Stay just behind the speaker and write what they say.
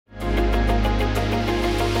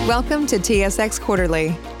Welcome to TSX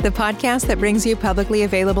Quarterly, the podcast that brings you publicly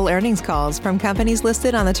available earnings calls from companies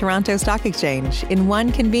listed on the Toronto Stock Exchange in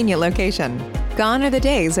one convenient location. Gone are the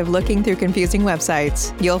days of looking through confusing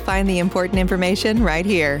websites. You'll find the important information right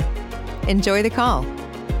here. Enjoy the call.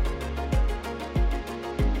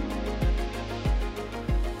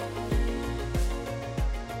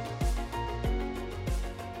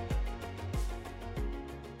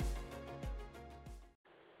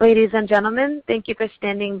 Ladies and gentlemen, thank you for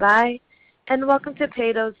standing by, and welcome to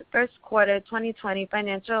Peyto's first quarter 2020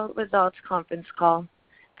 financial results conference call.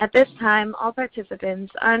 At this time, all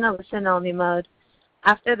participants are in a listen-only mode.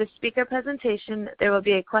 After the speaker presentation, there will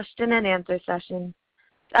be a question-and-answer session.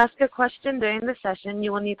 To ask a question during the session,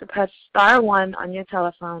 you will need to press star 1 on your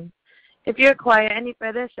telephone. If you require any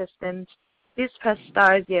further assistance, please press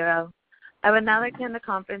star 0. I would now like to hand the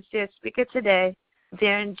conference to your speaker today,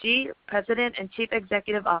 Darren Gee, President and Chief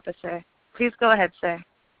Executive Officer. Please go ahead, sir.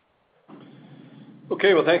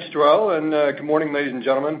 Okay, well, thanks, Joelle, and good morning, ladies and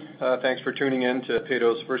gentlemen. Thanks for tuning in to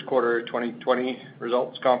Peyto's first quarter 2020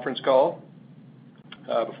 results conference call.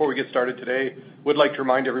 Before we get started today, would like to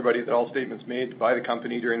remind everybody that all statements made by the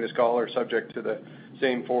company during this call are subject to the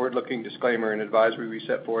same forward-looking disclaimer and advisory we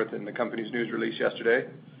set forth in the company's news release yesterday.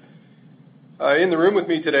 In the room with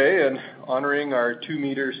me today and honoring our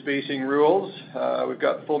 2-meter spacing rules, we've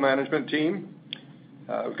got the full management team.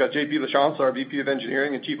 We've got JP Lachance, our VP of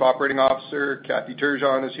Engineering and Chief Operating Officer. Kathy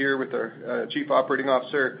Turgeon is here with our Chief Operating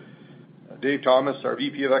Officer. Dave Thomas, our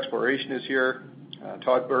VP of Exploration, is here.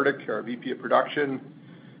 Todd Burdick, our VP of Production.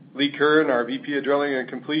 Lee Curran, our VP of Drilling and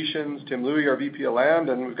Completions. Tim Louie, our VP of Land.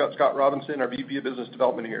 And we've got Scott Robinson, our VP of Business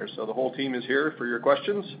Development here. So the whole team is here for your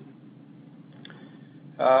questions.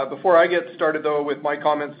 Before I get started, though, with my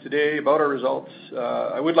comments today about our results,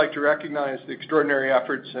 I would like to recognize the extraordinary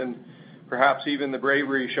efforts and perhaps even the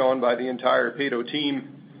bravery shown by the entire Peyto team,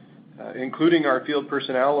 including our field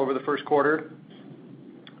personnel over the first quarter.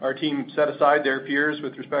 Our team set aside their fears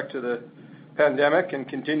with respect to the pandemic and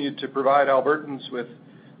continued to provide Albertans with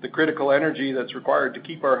the critical energy that's required to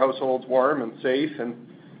keep our households warm and safe and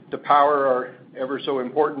to power our ever so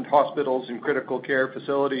important hospitals and critical care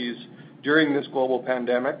facilities during this global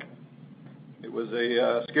pandemic. It was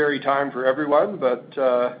a scary time for everyone, but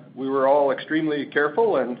we were all extremely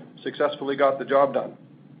careful and successfully got the job done.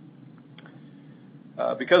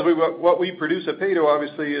 Because what we produce at Peyto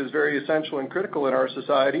obviously is very essential and critical in our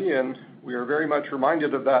society, and we are very much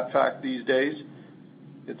reminded of that fact these days.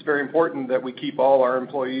 It's very important that we keep all our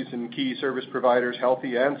employees and key service providers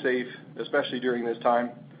healthy and safe, especially during this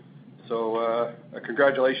time. So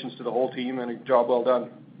congratulations to the whole team and a job well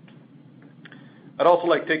done. I'd also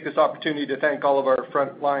like to take this opportunity to thank all of our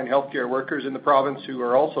frontline healthcare workers in the province who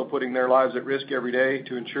are also putting their lives at risk every day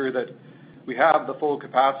to ensure that we have the full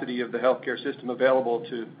capacity of the healthcare system available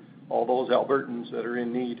to all those Albertans that are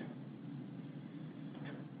in need.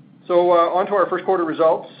 So on to our first quarter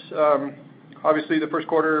results. Obviously, the first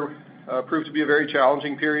quarter proved to be a very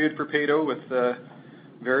challenging period for Peyto with a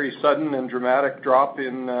very sudden and dramatic drop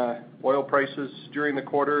in oil prices during the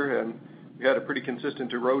quarter, and we had a pretty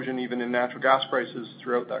consistent erosion even in natural gas prices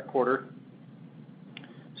throughout that quarter.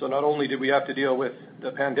 So not only did we have to deal with the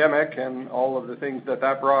pandemic and all of the things that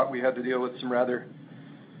brought, we had to deal with some rather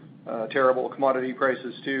terrible commodity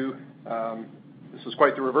prices too. This was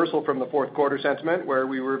quite the reversal from the fourth quarter sentiment, where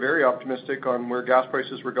we were very optimistic on where gas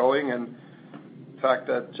prices were going and the fact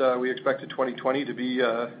that we expected 2020 to be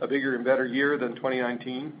a bigger and better year than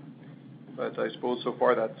 2019. But I suppose so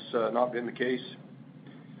far that's not been the case.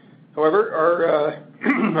 However,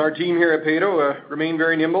 our team here at Peyto remained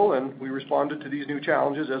very nimble, and we responded to these new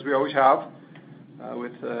challenges, as we always have,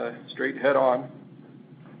 with straight head on.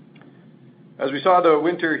 As we saw, the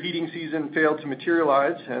winter heating season failed to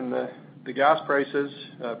materialize, and the gas prices,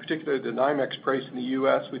 particularly the NYMEX price in the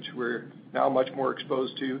U.S., which we're now much more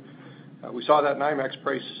exposed to, we saw that NYMEX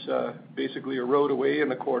price basically erode away in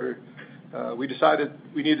the quarter. We decided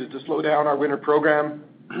we needed to slow down our winter program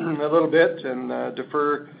a little bit and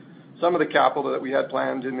defer some of the capital that we had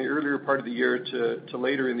planned in the earlier part of the year to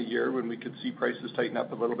later in the year when we could see prices tighten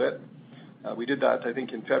up a little bit. We did that, I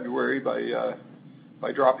think, in February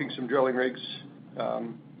by dropping some drilling rigs.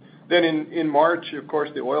 Then in March, of course,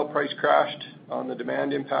 the oil price crashed on the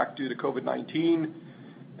demand impact due to COVID-19,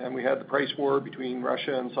 and we had the price war between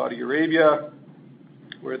Russia and Saudi Arabia,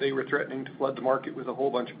 where they were threatening to flood the market with a whole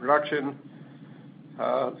bunch of production.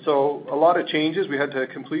 So a lot of changes. We had to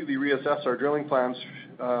completely reassess our drilling plans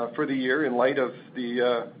for the year in light of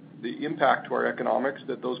the impact to our economics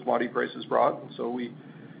that those commodity prices brought. So we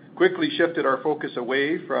quickly shifted our focus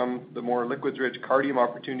away from the more liquids-rich Cardium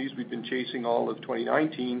opportunities we've been chasing all of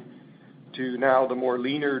 2019 to now the more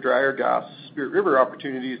leaner, drier gas Spirit River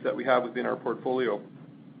opportunities that we have within our portfolio.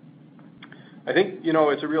 I think,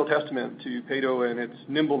 it's a real testament to Peyto and its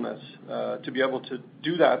nimbleness to be able to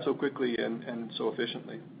do that so quickly and so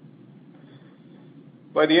efficiently.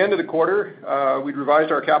 By the end of the quarter, we'd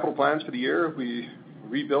revised our capital plans for the year. We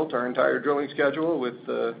rebuilt our entire drilling schedule with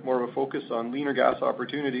more of a focus on leaner gas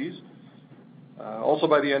opportunities. Also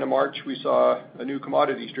by the end of March, we saw a new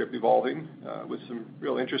commodity strip evolving with some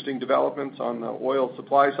real interesting developments on the oil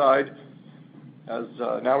supply side, as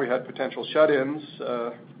now we had potential shut-ins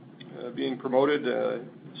being promoted.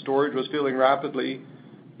 Storage was filling rapidly.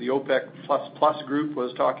 The OPEC++ group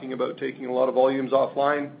was talking about taking a lot of volumes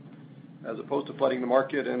offline as opposed to flooding the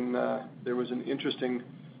market, and there was an interesting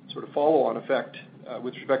sort of follow-on effect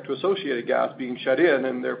with respect to associated gas being shut in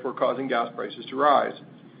and therefore causing gas prices to rise.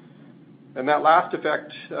 And that last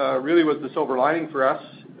effect really was the silver lining for us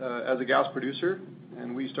as a gas producer,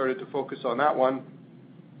 and we started to focus on that one.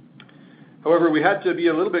 However, we had to be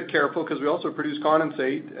a little bit careful because we also produce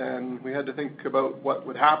condensate, and we had to think about what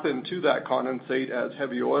would happen to that condensate as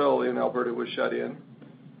heavy oil in Alberta was shut in.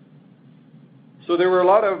 So there were a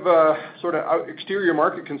lot of sort of exterior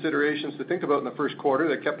market considerations to think about in the first quarter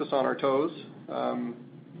that kept us on our toes.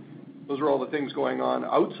 Those are all the things going on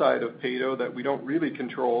outside of Peyto that we don't really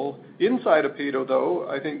control. Inside of Peyto, though,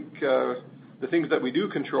 I think the things that we do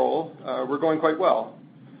control were going quite well.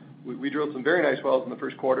 We drilled some very nice wells in the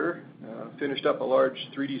first quarter, finished up a large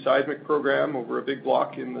 3D seismic program over a big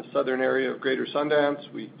block in the southern area of Greater Sundance.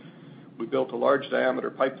 We built a large diameter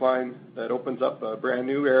pipeline that opens up a brand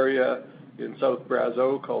new area in South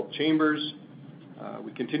Brazeau called Chambers.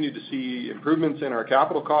 We continue to see improvements in our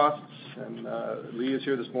capital costs, and Lee is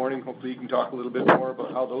here this morning. Hopefully he can talk a little bit more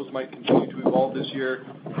about how those might continue to evolve this year.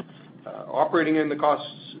 Operating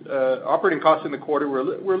costs in the quarter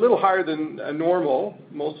were a little higher than normal,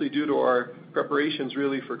 mostly due to our preparations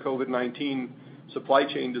really for COVID-19 supply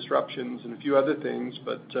chain disruptions and a few other things,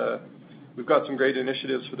 but we've got some great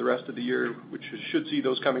initiatives for the rest of the year, which should see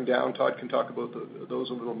those coming down. Todd can talk about those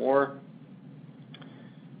a little more.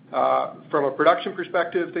 From a production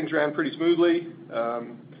perspective, things ran pretty smoothly.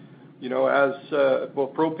 As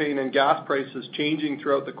both propane and gas prices changing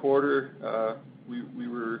throughout the quarter, we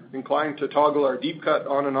were inclined to toggle our deep cut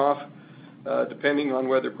on and off, depending on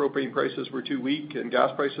whether propane prices were too weak and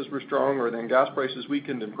gas prices were strong, or then gas prices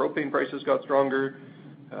weakened and propane prices got stronger.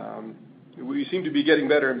 We seem to be getting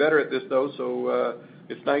better and better at this, though, so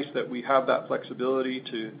it's nice that we have that flexibility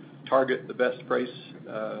to target the best price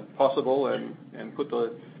possible and put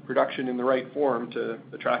the production in the right form to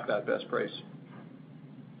attract that best price.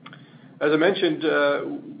 As I mentioned,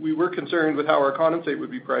 we were concerned with how our condensate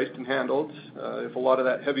would be priced and handled. If a lot of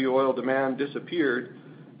that heavy oil demand disappeared,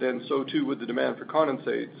 then so too would the demand for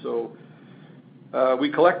condensate. So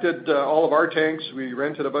we collected all of our tanks, we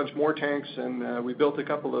rented a bunch more tanks, and we built a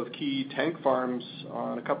couple of key tank farms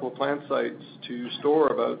on a couple of plant sites to store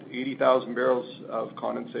about 80,000 barrels of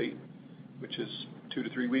condensate, which is 2 to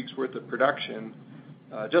 3 weeks worth of production,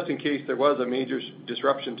 just in case there was a major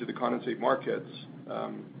disruption to the condensate markets.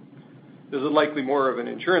 This is likely more of an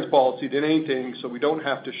insurance policy than anything, so we don't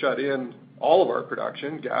have to shut in all of our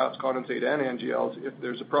production, gas, condensate, and NGLs, if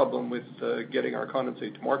there's a problem with getting our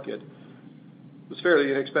condensate to market. It was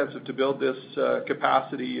fairly inexpensive to build this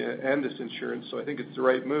capacity and this insurance, so I think it's the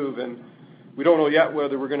right move. And we don't know yet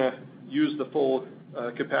whether we're going to use the full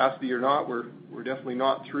capacity or not. We're definitely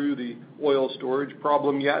not through the oil storage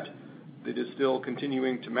problem yet. It is still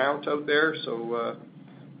continuing to mount out there, so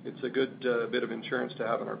it's a good bit of insurance to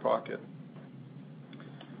have in our pocket.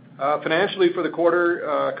 Financially for the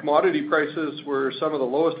quarter, commodity prices were some of the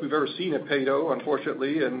lowest we've ever seen at Peyto,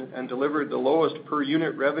 unfortunately, and delivered the lowest per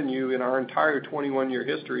unit revenue in our entire 21-year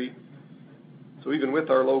history. So even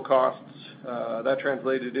with our low costs, that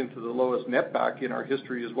translated into the lowest netback in our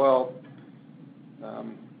history as well.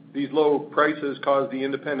 These low prices caused the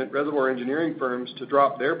independent reservoir engineering firms to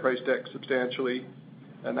drop their price deck substantially,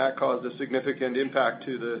 and that caused a significant impact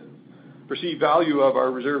to the perceived value of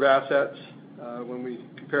our reserve assets. When we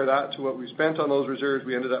compare that to what we spent on those reserves,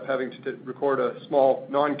 we ended up having to record a small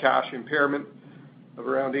non-cash impairment of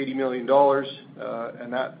around $80 million,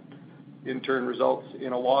 and that in turn results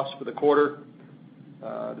in a loss for the quarter.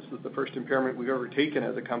 This is the first impairment we've ever taken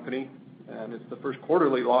as a company, and it's the first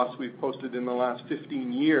quarterly loss we've posted in the last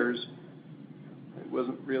 15 years. It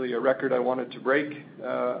wasn't really a record I wanted to break,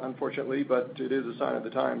 unfortunately, but it is a sign of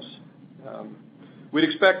the times. We'd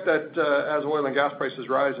expect that as oil and gas prices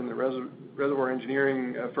rise and the reservoir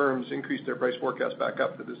engineering firms increase their price forecast back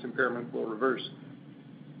up, that this impairment will reverse.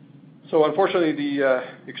 So unfortunately, the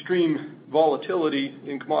extreme volatility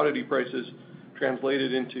in commodity prices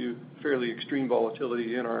translated into fairly extreme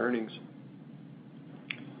volatility in our earnings.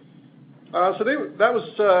 That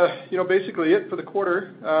was basically it for the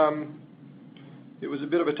quarter. It was a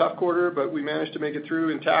bit of a tough quarter, but we managed to make it through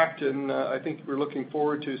intact, and I think we're looking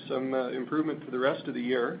forward to some improvement for the rest of the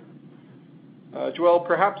year. Joelle,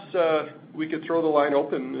 perhaps we could throw the line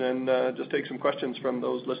open and just take some questions from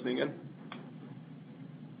those listening in.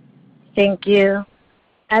 Thank you.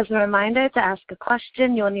 As a reminder, to ask a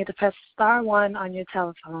question, you will need to press star 1 on your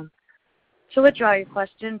telephone. To withdraw your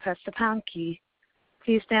question, press the pound key.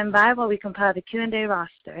 Please stand by while we compile the Q&A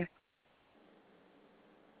roster.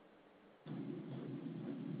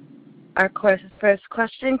 Our first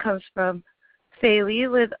question comes from Fai Lee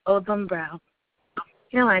with Odlum Brown.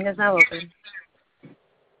 Your line is now open.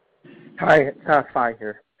 Hi, Fai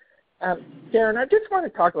here. Darren, I just want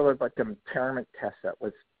to talk a little about the impairment test that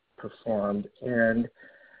was performed, and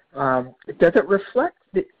does it reflect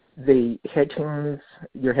the hedging,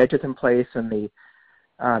 your hedges in place, and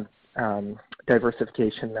the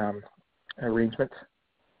diversification arrangements?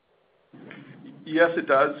 Yes, it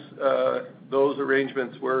does. Those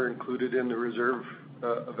arrangements were included in the reserve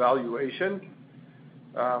evaluation.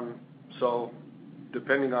 So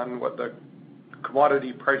depending on what the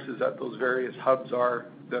commodity prices at those various hubs are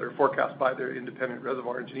that are forecast by their independent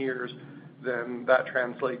reservoir engineers, then that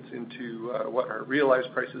translates into what our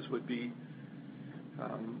realized prices would be.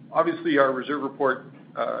 Obviously, our reserve report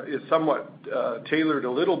is somewhat tailored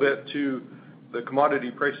a little bit to the commodity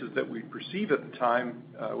prices that we perceive at the time.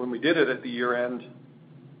 When we did it at the year end,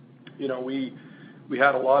 we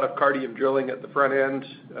had a lot of Cardium drilling at the front end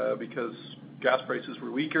because gas prices were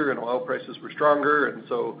weaker and oil prices were stronger, and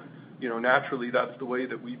so naturally that's the way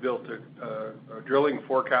that we built a drilling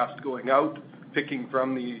forecast going out, picking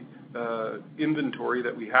from the inventory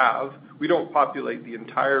that we have. We don't populate the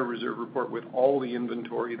entire reserve report with all the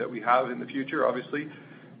inventory that we have in the future, obviously.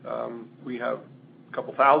 We have a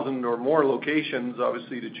couple thousand or more locations,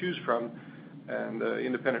 obviously, to choose from, and the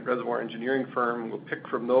independent reservoir engineering firm will pick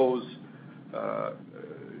from those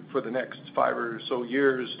for the next 5 or so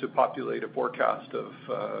years to populate a forecast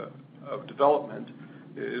of development.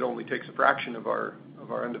 It only takes a fraction of our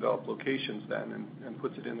undeveloped locations then and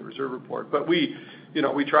puts it in the reserve report. But we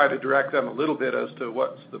try to direct them a little bit as to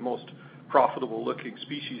what's the most profitable looking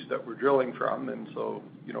species that we're drilling from, and so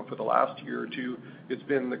for the last year or two it's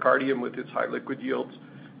been the Cardium with its high liquid yields,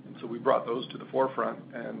 and so we brought those to the forefront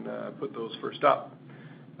and put those first up.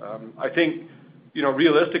 I think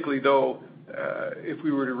realistically though, if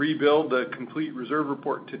we were to rebuild the complete reserve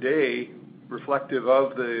report today reflective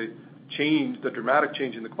of the dramatic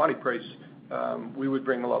change in the commodity price, we would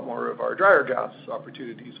bring a lot more of our drier gas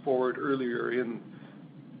opportunities forward earlier in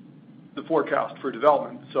the forecast for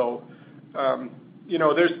development. So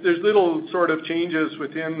there's little sort of changes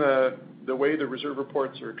within the way the reserve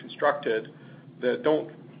reports are constructed that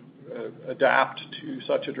don't adapt to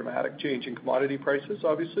such a dramatic change in commodity prices,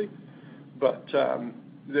 obviously. But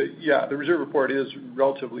the reserve report is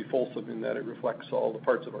relatively fulsome in that it reflects all the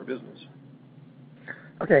parts of our business.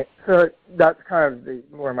 Okay, so that's kind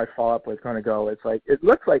of where my follow-up was going to go. It's like, it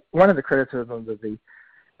looks like one of the criticisms of the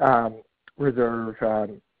reserve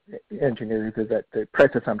engineers is that the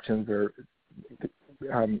price assumptions or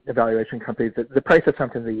evaluation companies, the price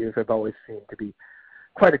assumptions they use have always seemed to be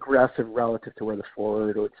quite aggressive relative to where the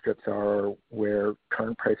forward strips are or where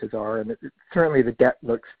current prices are. And certainly the debt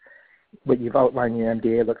looks, what you've outlined in your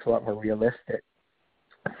MDA looks a lot more realistic.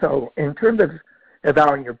 So in terms of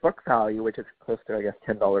evaluating your book value, which is close to, I guess,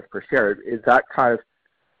 $10 per share, is that kind of,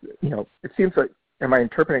 it seems like, am I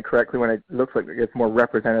interpreting correctly when it looks like it's more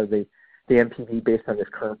representative of the NPV based on this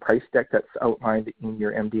current price deck that's outlined in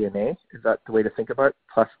your MD&A? Is that the way to think about it?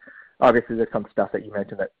 Plus, obviously, there's some stuff that you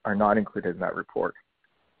mentioned that are not included in that report.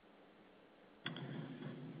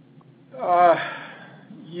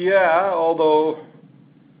 Yeah, although,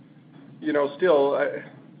 still,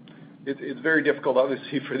 it's very difficult,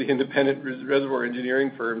 obviously, for the independent reservoir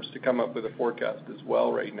engineering firms to come up with a forecast as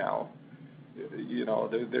well right now.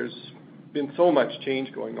 There's been so much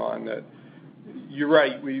change going on that you're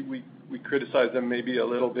right. We criticize them maybe a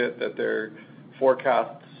little bit that their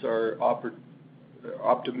forecasts are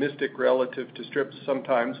optimistic relative to strips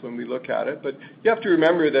sometimes when we look at it. But you have to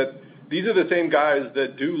remember that these are the same guys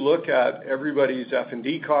that do look at everybody's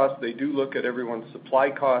F&D costs. They do look at everyone's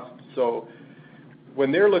supply costs. So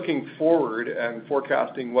when they're looking forward and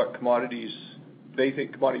forecasting what commodities they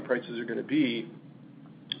think commodity prices are going to be,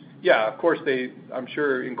 yeah, of course they, I'm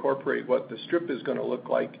sure, incorporate what the strip is going to look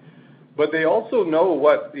like, but they also know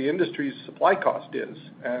what the industry's supply cost is,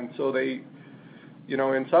 and so they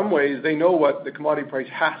in some ways, they know what the commodity price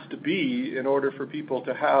has to be in order for people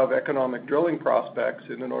to have economic drilling prospects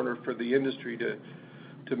and in order for the industry to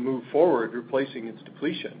move forward, replacing its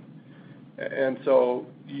depletion. And so,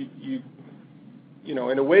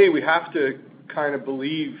 in a way, we have to kind of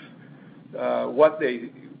believe what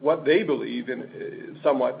they believe in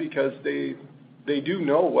somewhat, because they do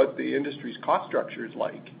know what the industry's cost structure is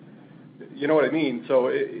like. You know what I mean? So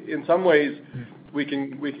in some ways, we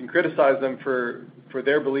can criticize them for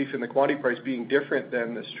their belief in the commodity price being different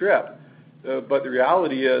than the strip, but the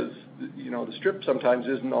reality is, the strip sometimes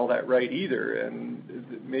isn't all that right either, and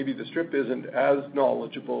maybe the strip isn't as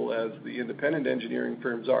knowledgeable as the independent engineering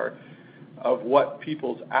firms are of what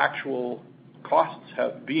people's actual costs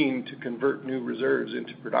have been to convert new reserves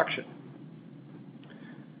into production.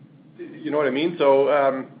 You know what I mean?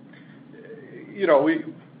 So,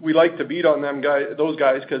 we like to beat on those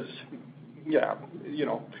guys because,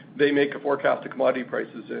 they make a forecast of commodity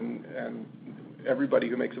prices, and everybody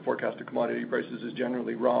who makes a forecast of commodity prices is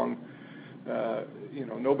generally wrong.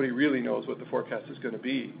 Nobody really knows what the forecast is going to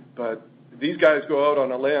be. But these guys go out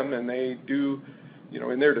on a limb, and they do,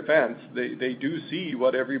 in their defense, they do see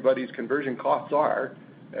what everybody's conversion costs are,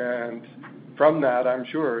 and from that, I'm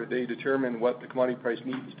sure, they determine what the commodity price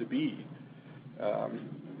needs to be.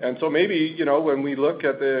 And so maybe, when we look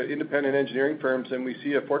at the independent engineering firms and we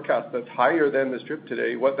see a forecast that's higher than the strip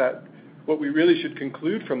today, what we really should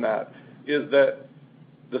conclude from that is that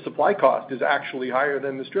the supply cost is actually higher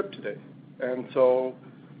than the strip today. And so,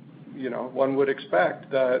 one would expect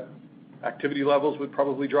that activity levels would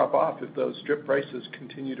probably drop off if those strip prices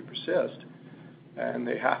continue to persist, and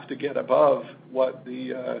they have to get above what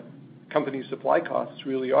the company's supply costs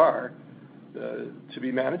really are to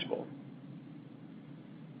be manageable.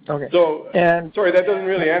 Okay. So, sorry, that doesn't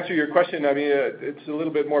really answer your question. I mean, it's a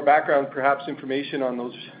little bit more background, perhaps information on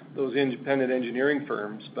those independent engineering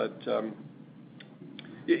firms, but all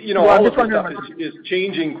of this stuff is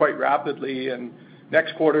changing quite rapidly, and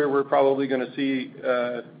next quarter we're probably going to see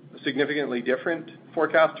a significantly different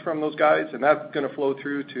forecast from those guys, and that's going to flow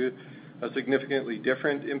through to a significantly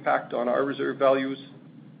different impact on our reserve values,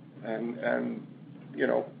 and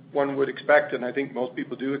one would expect, and I think most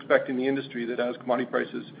people do expect in the industry, that as commodity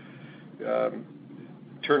prices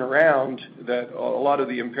turn around, that a lot of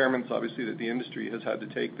the impairments, obviously, that the industry has had to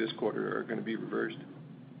take this quarter are going to be reversed.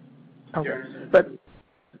 Okay. But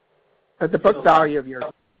the book value of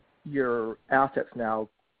your assets now,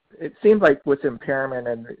 it seems like with impairment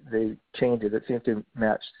and the changes, it seems to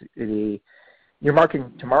match you're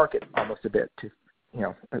marking to market almost a bit to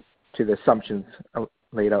the assumptions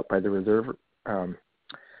laid out by the reserve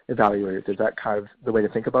evaluators. Is that kind of the way to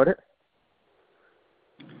think about it?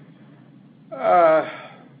 I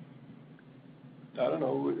don't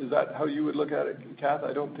know. Is that how you would look at it, Kath?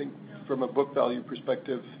 I don't think from a book value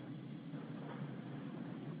perspective.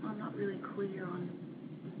 I'm not really clear on.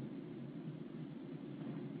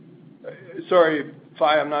 Sorry,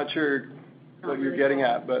 Fi, I'm not sure what you're getting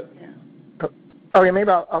at, but. Yeah. Okay, maybe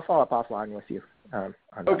I'll follow up offline with you on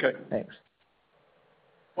that. Okay. Thanks.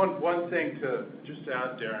 One thing to just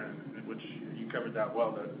add, Darren, which you covered that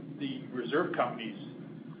well, the reserve companies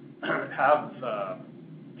have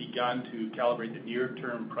begun to calibrate the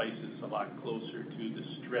near-term prices a lot closer to the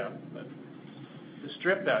strip. But the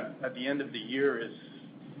strip at the end of the year is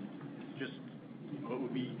just, it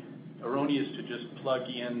would be erroneous to just plug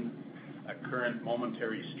in a current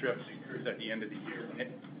momentary strip at the end of the year. And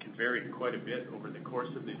it can vary quite a bit over the course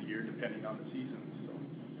of the year depending on the season.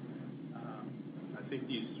 I think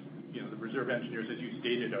these, the reserve engineers, as you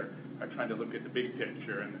stated, are trying to look at the big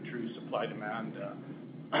picture and the true supply-demand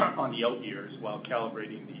on the out years while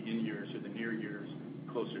calibrating the in years or the near years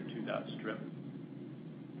closer to that strip.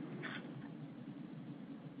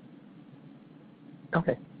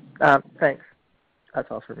 Okay. Thanks. That's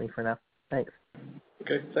all for me for now. Thanks.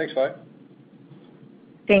 Okay. Thanks, Vi.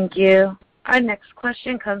 Thank you. Our next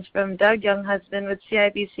question comes from Doug Younghusband with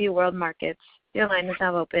CIBC World Markets. Your line is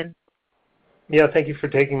now open. Yeah, thank you for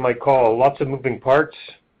taking my call. Lots of moving parts.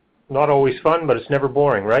 Not always fun, but it's never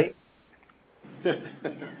boring, right?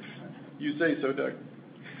 You say so, Doug.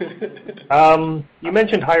 You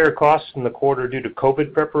mentioned higher costs in the quarter due to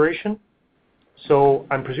COVID preparation. So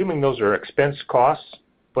I'm presuming those are expense costs,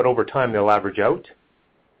 but over time they'll average out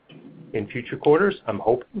in future quarters, I'm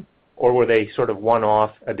hoping. Or were they sort of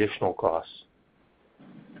one-off additional costs?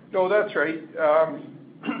 No, that's right.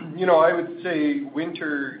 I would say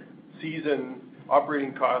winter season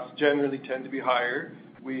operating costs generally tend to be higher.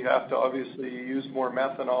 We have to obviously use more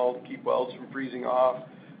methanol to keep wells from freezing off.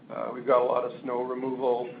 We've got a lot of snow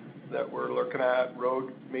removal that we're looking at.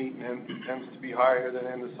 Road maintenance tends to be higher than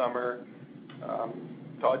in the summer.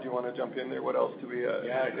 Todd, do you want to jump in there? What else do we?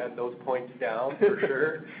 Yeah, I got those points down for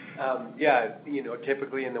sure. Yeah,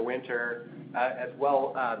 typically in the winter as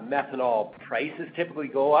well, methanol prices typically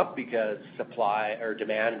go up because supply or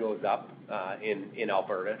demand goes up in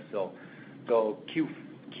Alberta. So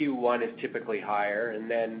Q1 is typically higher, and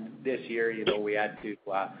then this year,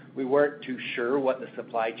 we weren't too sure what the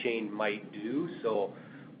supply chain might do, so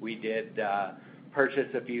we did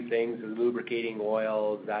purchase a few things, lubricating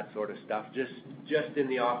oils, that sort of stuff, just in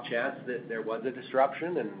the off chance that there was a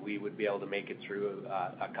disruption and we would be able to make it through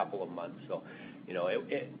a couple of months. So,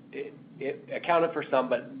 it accounted for some,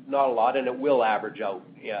 but not a lot, and it will average out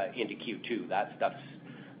into Q2. That stuff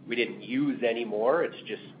we didn't use anymore. It's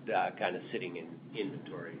just kind of sitting in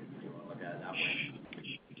inventory, if you want to look at it that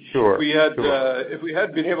way. Sure. If we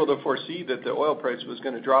had been able to foresee that the oil price was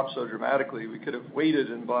going to drop so dramatically, we could have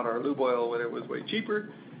waited and bought our lube oil when it was way cheaper.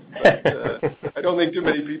 But I don't think too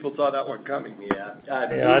many people saw that one coming. Yeah,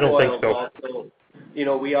 I don't think so. Also,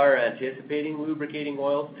 we are anticipating lubricating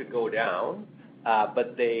oils to go down,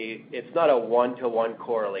 but it's not a one-to-one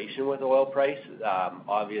correlation with oil price.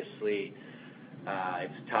 Obviously,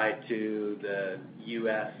 it's tied to the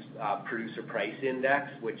U.S. producer price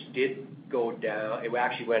index, which did go down. It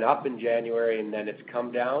actually went up in January, and then it's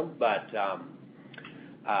come down. But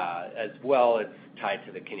as well, it's tied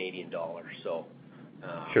to the Canadian dollar. So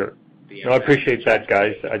sure. No, I appreciate that,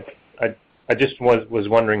 guys. I just was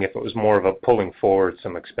wondering if it was more of a pulling forward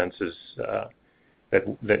some expenses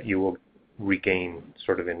that you will regain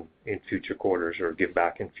sort of in future quarters or give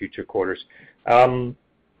back in future quarters.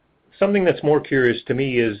 Something that's more curious to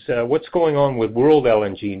me is what's going on with world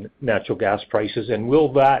LNG natural gas prices, and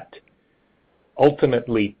will that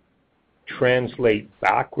ultimately translate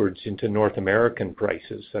backwards into North American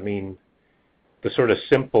prices? I mean, the sort of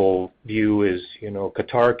simple view is,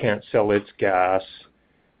 Qatar can't sell its gas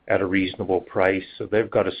at a reasonable price, so they've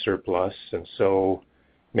got a surplus, and so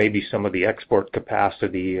maybe some of the export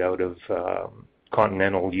capacity out of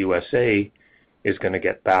continental USA is going to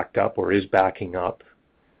get backed up or is backing up,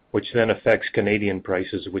 which then affects Canadian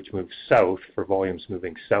prices, which move south for volumes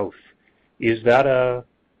moving south. Is that a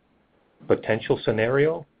potential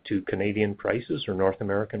scenario to Canadian prices or North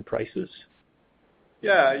American prices?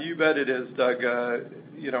 Yeah, you bet it is, Doug.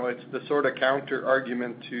 It's the sort of counter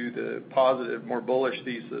argument to the positive, more bullish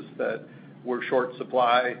thesis that we're short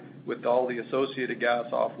supply with all the associated gas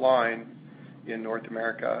offline in North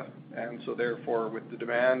America. And so therefore, with the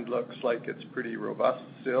demand, looks like it's pretty robust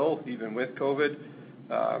still, even with COVID.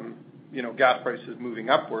 Gas prices moving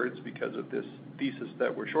upwards because of this thesis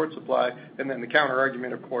that we're short supply. And then the counter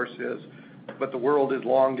argument, of course, is, but the world is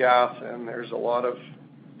long gas and there's a lot of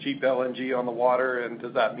cheap LNG on the water, and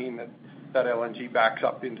does that mean that LNG backs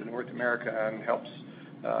up into North America and helps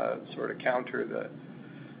sort of counter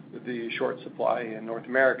the short supply in North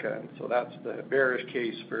America? And so that's the bearish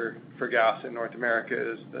case for gas in North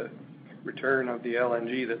America, is the return of the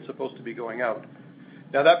LNG that's supposed to be going out.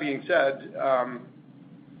 Now, that being said,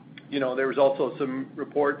 there was also some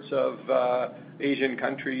reports of Asian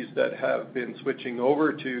countries that have been switching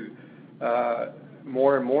over to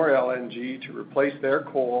more and more LNG to replace their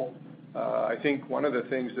coal. I think one of the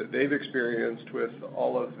things that they've experienced with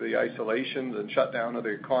all of the isolations and shutdown of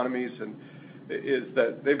their economies is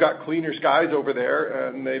that they've got cleaner skies over there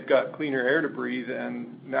and they've got cleaner air to breathe,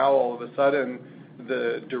 and now all of a sudden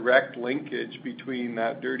the direct linkage between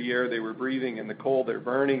that dirty air they were breathing and the coal they're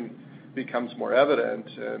burning becomes more evident.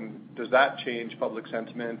 And does that change public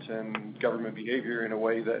sentiment and government behavior in a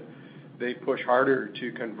way that they push harder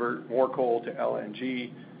to convert more coal to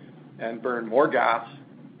LNG and burn more gas,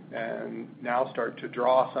 and now start to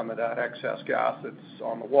draw some of that excess gas that's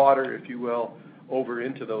on the water, if you will, over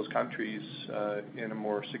into those countries in a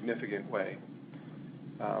more significant way?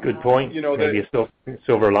 Good point. Maybe a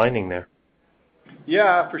silver lining there.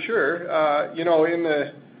 Yeah, for sure.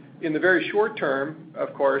 In the very short term,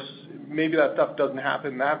 of course, maybe that stuff doesn't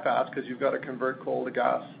happen that fast because you've got to convert coal to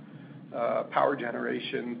gas power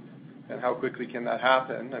generation. And how quickly can that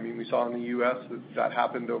happen? I mean, we saw in the U.S. that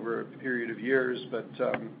happened over a period of years. But,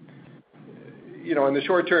 in the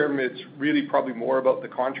short term, it's really probably more about the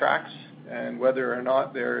contracts and whether or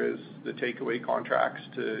not there is the takeaway contracts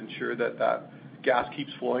to ensure that that gas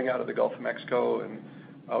keeps flowing out of the Gulf of Mexico and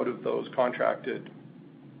out of those contracted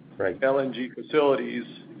LNG facilities.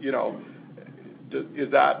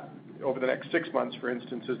 Is that, over the next 6 months, for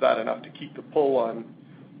instance, is that enough to keep the pull on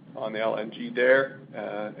the LNG there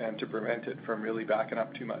and to prevent it from really backing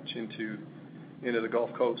up too much into the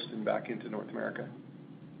Gulf Coast and back into North America?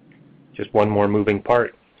 Just one more moving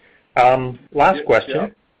part. Last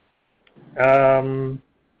question. Yeah.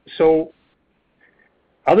 So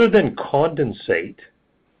Other than condensate,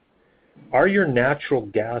 are your natural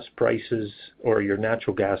gas prices or your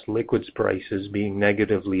natural gas liquids prices being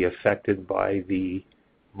negatively affected by the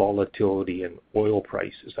volatility in oil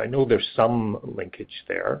prices? I know there's some linkage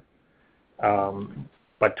there,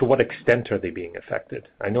 but to what extent are they being affected?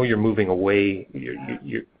 I know you're moving away.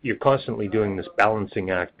 You're constantly doing this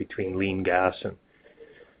balancing act between lean gas and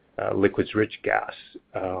liquids-rich gas.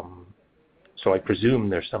 So I presume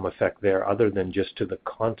there's some effect there other than just to the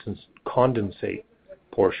condensate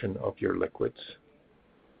portion of your liquids.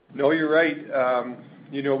 No, you're right.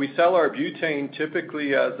 We sell our butane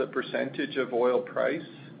typically as a percentage of oil price.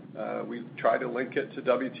 We try to link it to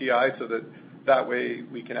WTI so that way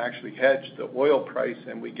we can actually hedge the oil price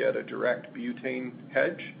and we get a direct butane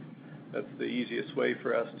hedge. That's the easiest way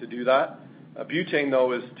for us to do that. Butane,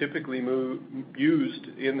 though, is typically used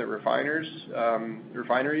in the refineries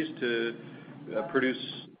to produce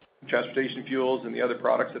transportation fuels and the other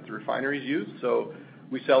products that the refineries use. So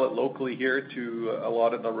we sell it locally here to a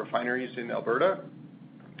lot of the refineries in Alberta.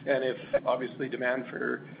 And if obviously demand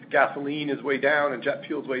for gasoline is way down and jet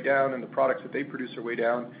fuel is way down and the products that they produce are way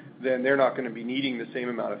down, then they're not going to be needing the same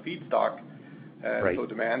amount of feedstock. And right. So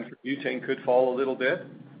demand for butane could fall a little bit.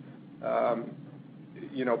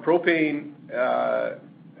 Propane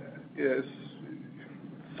is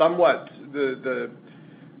somewhat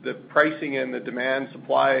the pricing and the demand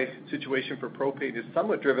supply situation for propane is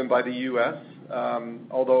somewhat driven by the U.S.,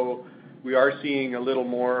 although we are seeing a little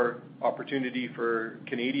more opportunity for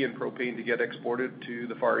Canadian propane to get exported to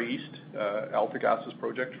the Far East. AltaGas's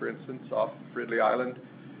project, for instance, off Ridley Island,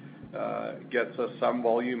 gets us some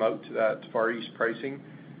volume out to that Far East pricing.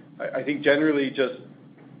 I think generally just,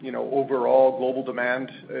 overall global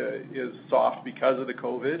demand is soft because of the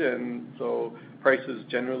COVID, and so prices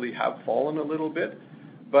generally have fallen a little bit.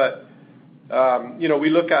 But, we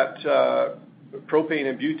look at propane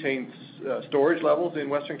and butane's storage levels in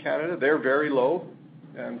Western Canada. They're very low,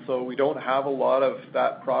 and so we don't have a lot of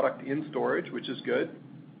that product in storage, which is good.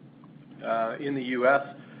 In the U.S.,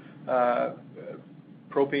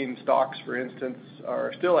 propane stocks, for instance,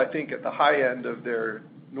 are still, I think, at the high end of their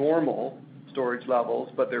normal storage levels,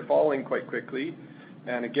 but they're falling quite quickly.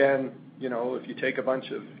 And again, if you take a bunch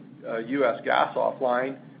of U.S. gas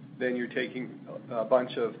offline, then you're taking a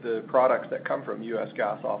bunch of the products that come from U.S.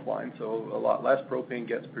 gas offline. So a lot less propane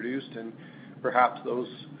gets produced, and perhaps those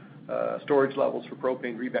storage levels for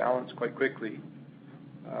propane rebalance quite quickly.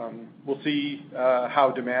 We'll see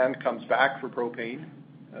how demand comes back for propane.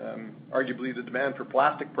 Arguably, the demand for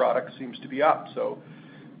plastic products seems to be up. So,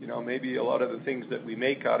 maybe a lot of the things that we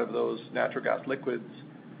make out of those natural gas liquids,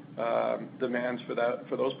 demands for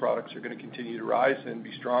those products are going to continue to rise and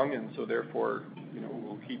be strong, and so therefore,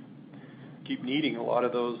 we'll keep needing a lot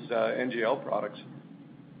of those NGL products.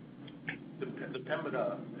 The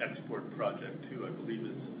Pembina export project too, I believe,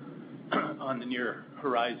 is on the near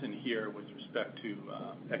horizon here with respect to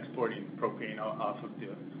exporting propane off of the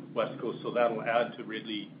west coast. So that'll add to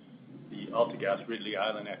the AltaGas Ridley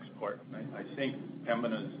Island export. I think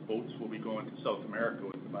Pembina's boats will be going to South America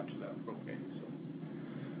with a bunch of that propane.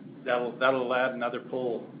 So that'll add another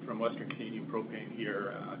pull from Western Canadian propane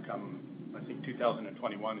here. I think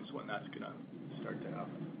 2021 is when that's going to start to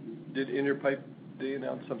happen. Did Interpipe, they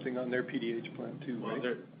announced something on their PDH plant too, right?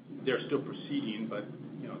 Well, they're still proceeding, but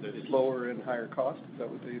it's lower and higher cost. Is that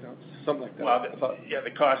what they announced? Something like that. Well,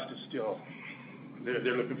 the cost is still.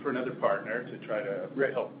 They're looking for another partner to try to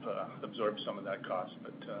help absorb some of that cost,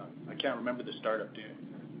 but I can't remember the startup date.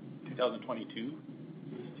 2022.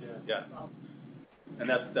 Yeah. And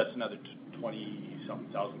that's another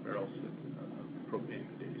 20-something thousand barrels of propane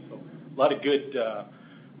a day. So a lot of good,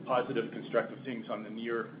 positive, constructive things on the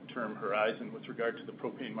near-term horizon with regard to the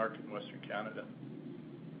propane market in Western Canada.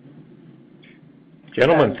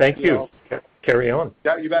 Gentlemen, thank you. Carry on.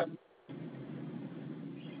 Yeah, you bet.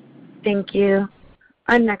 Thank you.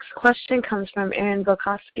 Our next question comes from Aaron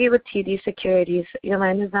Bilkoski with TD Securities. Your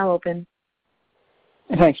line is now open.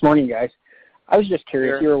 Thanks. Morning, guys. I was just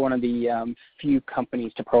curious, you were one of the few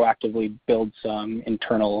companies to proactively build some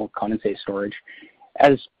internal condensate storage.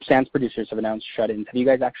 As sands producers have announced shut-ins, have you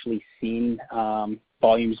guys actually seen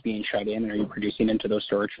volumes being shut in, and are you producing into those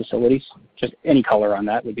storage facilities? Just any color on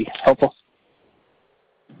that would be helpful.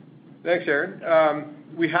 Thanks, Aaron.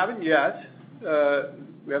 We haven't yet.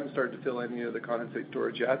 We haven't started to fill any of the condensate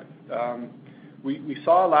storage yet. We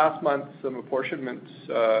saw last month some apportionments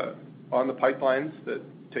on the pipelines that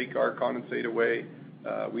take our condensate away.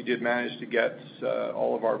 We did manage to get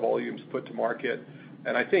all of our volumes put to market.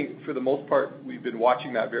 And I think for the most part, we've been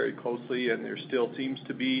watching that very closely, and there still seems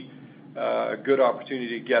to be a good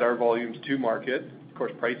opportunity to get our volumes to market. Of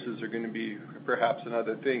course, prices are going to be perhaps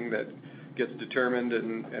another thing that gets determined,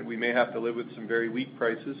 and we may have to live with some very weak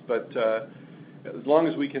prices. But as long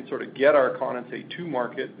as we can sort of get our condensate to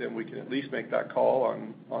market, then we can at least make that call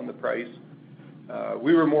on the price.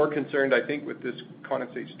 We were more concerned, I think, with this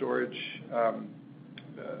condensate storage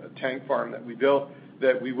tank farm that we built,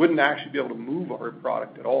 that we wouldn't actually be able to move our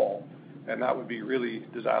product at all, and that would be really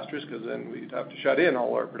disastrous because then we'd have to shut in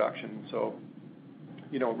all our production. So,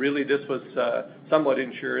 really this was somewhat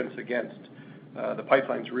insurance against the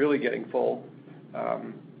pipelines really getting full.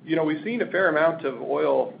 We've seen a fair amount of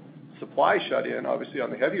oil supply shut in, obviously on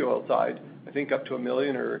the heavy oil side. I think up to 1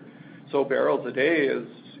 million or so barrels a day is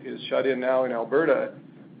shut in now in Alberta.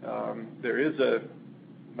 There is a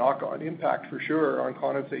knock-on impact for sure on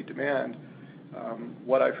condensate demand.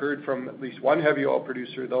 What I've heard from at least one heavy oil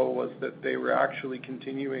producer, though, was that they were actually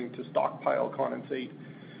continuing to stockpile condensate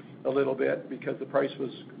a little bit because the price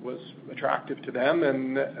was attractive to them,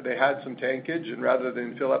 and they had some tankage, and rather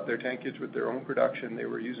than fill up their tankage with their own production, they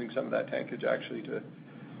were using some of that tankage actually to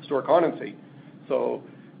store condensate. So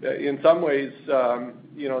in some ways,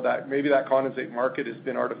 that maybe that condensate market has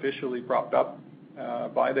been artificially propped up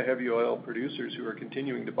by the heavy oil producers who are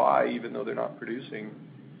continuing to buy even though they're not producing.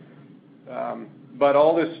 But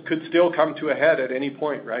all this could still come to a head at any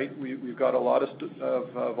point, right? We've got a lot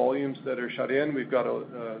of volumes that are shut in. We've got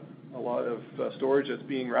a lot of storage that's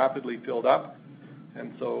being rapidly filled up.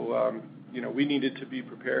 And so, we needed to be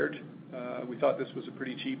prepared. We thought this was a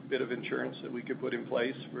pretty cheap bit of insurance that we could put in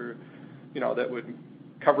place for, that would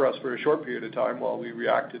cover us for a short period of time while we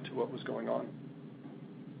reacted to what was going on.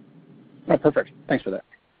 Oh, perfect. Thanks for that.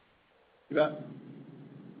 You bet.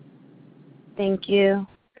 Thank you.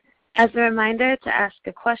 As a reminder, to ask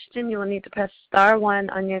a question, you will need to press star 1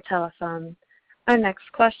 on your telephone. Our next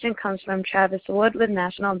question comes from Travis Wood with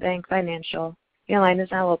National Bank Financial. Your line is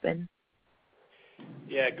now open.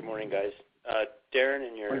 Yeah, good morning, guys. Darren,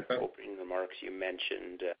 in your opening remarks, you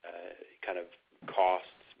mentioned kind of costs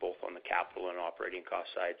both on the capital and operating cost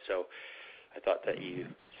side. So I thought that you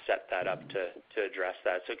set that up to address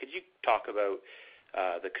that. So could you talk about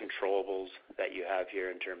the controllables that you have here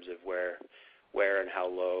in terms of where and how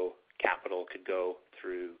low capital could go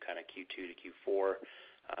through kind of Q2 to Q4,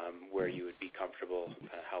 where you would be comfortable,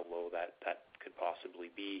 how low that could possibly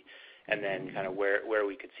be, and then kind of where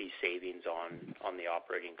we could see savings on the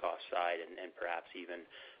operating cost side and perhaps even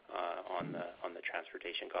on the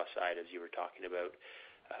transportation cost side, as you were talking about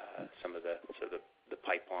some of the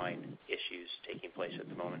pipeline issues taking place at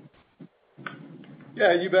the moment.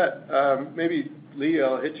 Yeah, you bet. Maybe, Lee,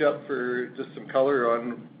 I'll hit you up for just some color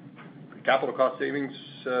on capital cost savings,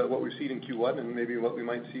 what we've seen in Q1, and maybe what we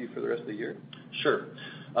might see for the rest of the year. Sure.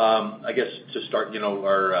 I guess to start,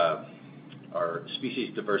 our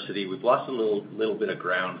species diversity, we've lost a little bit of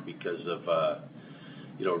ground because of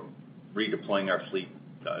redeploying our fleet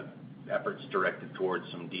efforts directed towards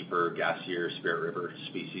some deeper, gassier Spirit River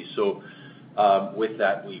species. So with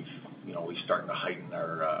that, we've started to heighten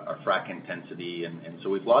our frac intensity, and so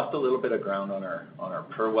we've lost a little bit of ground on our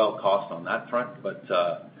per well cost on that front, but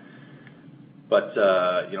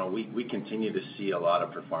we continue to see a lot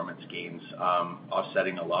of performance gains.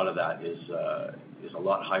 Offsetting a lot of that is a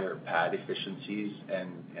lot higher pad efficiencies,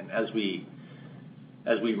 and as we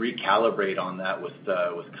recalibrate on that with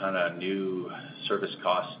kind of new service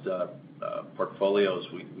cost portfolios,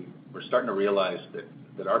 we're starting to realize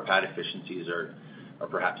that our pad efficiencies are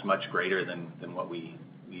perhaps much greater than what we've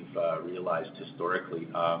realized historically.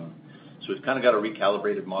 So we've kind of got a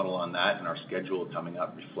recalibrated model on that, and our schedule coming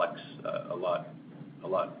up reflects a lot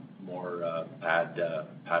more pad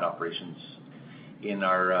operations in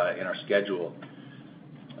our schedule.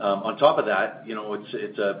 On top of that,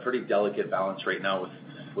 it's a pretty delicate balance right now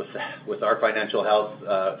with our financial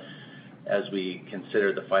health as we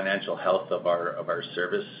consider the financial health of our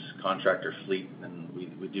service contractor fleet, and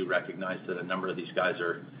we do recognize that a number of these guys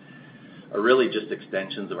are really just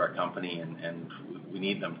extensions of our company, and we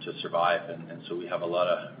need them to survive, and so we have a lot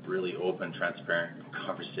of really open, transparent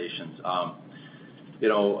conversations.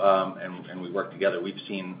 And we work together. We've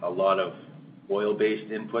seen a lot of oil-based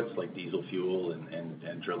inputs like diesel fuel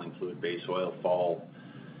and drilling fluid base oil fall,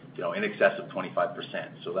 in excess of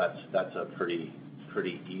 25%. So that's a pretty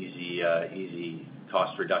easy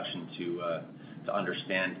cost reduction to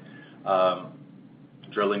understand.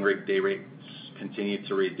 Drilling rig day rates continue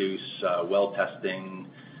to reduce. Well testing,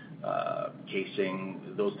 casing,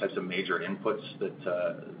 those types of major inputs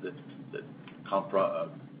that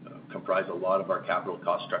comprise a lot of our capital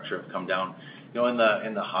cost structure have come down, in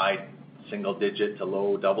the high single-digit to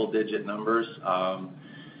low double-digit numbers.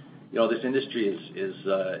 This industry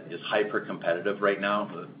is hyper-competitive right now.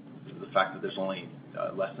 The fact that there's only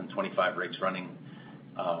less than 25 rigs running.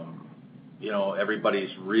 Everybody's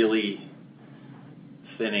really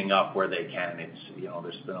thinning up where they can. It's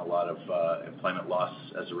there's been a lot of employment loss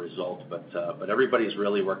as a result, but everybody's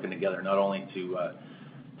really working together not only to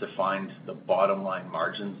find the bottom line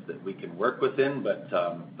margins that we can work within, but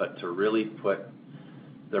to really put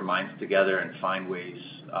their minds together and find ways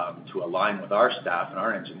to align with our staff and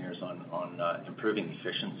our engineers on improving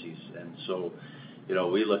efficiencies. And so,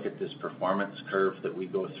 we look at this performance curve that we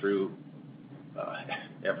go through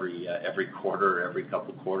every quarter, every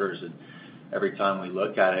couple quarters, and every time we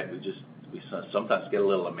look at it, we sometimes get a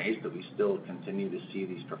little amazed that we still continue to see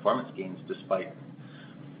these performance gains despite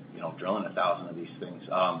drilling 1,000 of these things.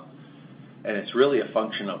 And it's really a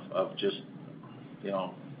function of just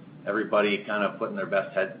everybody kind of putting their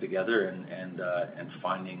best heads together and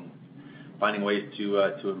finding ways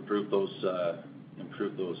to improve those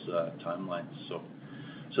timelines.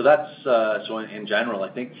 So that's so in general, I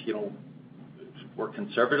think we're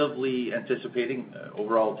conservatively anticipating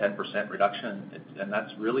overall 10% reduction, and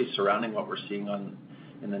that's really surrounding what we're seeing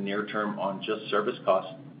in the near term on just service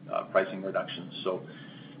cost pricing reductions. So,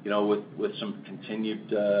 with some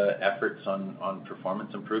continued efforts on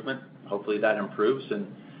performance improvement, hopefully that improves,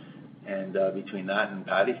 and between that and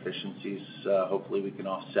pad efficiencies, hopefully we can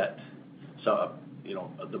offset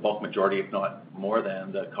the bulk majority, if not more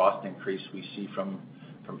than the cost increase we see from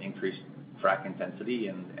increased frac intensity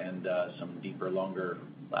and some deeper, longer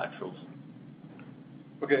laterals.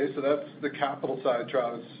 Okay, so that's the capital side,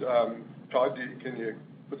 Travis. Todd, can you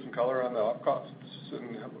put some color on the op costs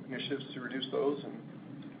and initiatives to reduce those?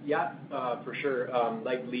 Yeah, for sure.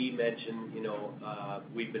 Like Lee mentioned,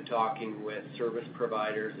 we've been talking with service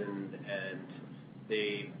providers, and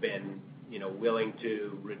they've been, willing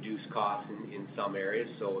to reduce costs in some areas.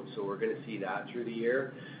 So we're going to see that through the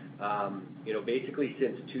year. Basically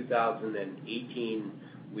since 2018,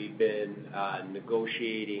 we've been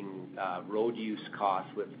negotiating road use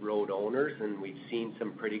costs with road owners, and we've seen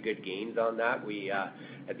some pretty good gains on that. We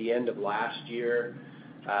at the end of last year,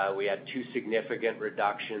 we had 2 significant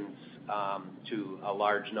reductions to a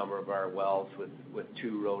large number of our wells with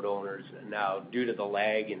 2 road owners. Now, due to the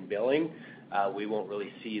lag in billing, we won't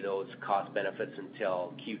really see those cost benefits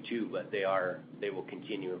until Q2, but they will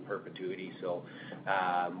continue in perpetuity. So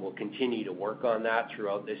we'll continue to work on that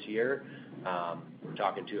throughout this year. We're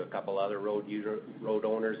talking to a couple other road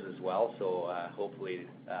owners as well, so hopefully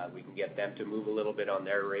we can get them to move a little bit on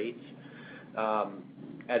their rates.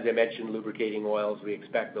 As I mentioned, lubricating oils, we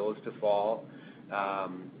expect those to fall.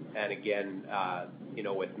 And again,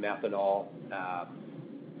 with methanol,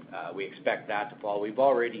 we expect that to fall. We've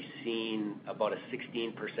already seen about a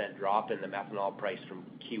 16% drop in the methanol price from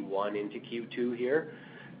Q1 into Q2 here.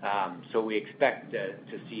 So we expect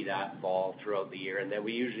to see that fall throughout the year. And then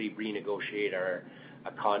we usually renegotiate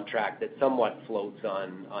a contract that somewhat floats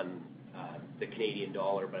on the Canadian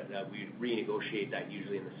dollar, but we renegotiate that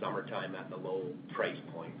usually in the summertime at the low price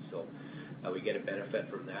point. So we get a benefit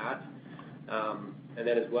from that. And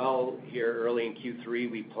then as well, here early in Q3,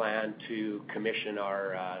 we plan to commission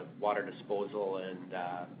our water disposal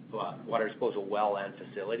well and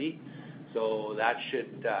facility. So that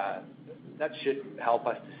should help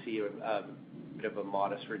us to see a bit of a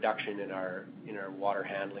modest reduction in our water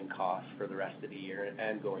handling costs for the rest of the year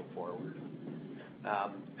and going forward.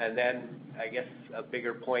 And then I guess a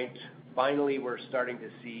bigger point, finally we're starting to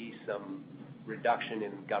see some reduction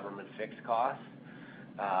in government fixed costs.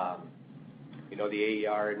 The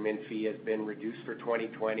AER admin fee has been reduced for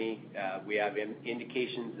 2020. We have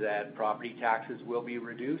indications that property taxes will be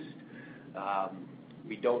reduced.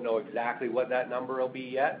 We don't know exactly what that number will be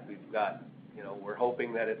yet. We've got, we're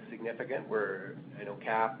hoping that it's significant. I know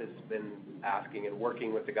CAP has been asking and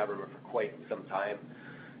working with the government for quite some time,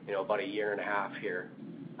 about a year and a half here.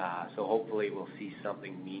 So hopefully we'll see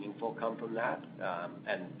something meaningful come from that,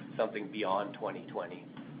 and something beyond 2020.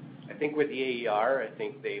 I think with the AER, I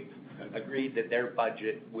think they've agreed that their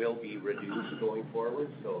budget will be reduced going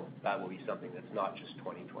forward, so that will be something that's not just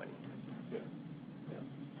 2020. Yeah.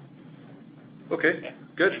 Okay,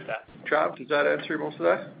 good. Trav, does that answer most of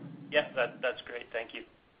that? Yeah, that's great. Thank you.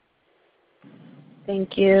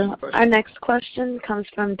 Thank you. Our next question comes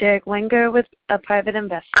from Derek Wenger with a private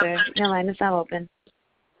investor. Your line is now open.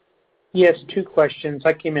 Yes, 2 questions.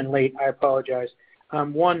 I came in late. I apologize.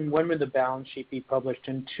 1, when will the balance sheet be published?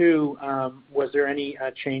 And 2, was there any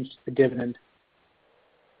change to the dividend?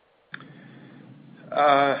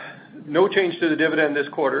 No change to the dividend this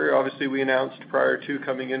quarter. Obviously, we announced prior to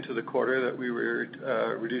coming into the quarter that we were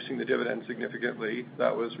reducing the dividend significantly.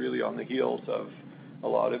 That was really on the heels of a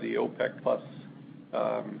lot of the OPEC plus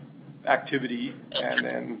activity, and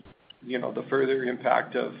then the further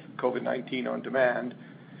impact of COVID-19 on demand,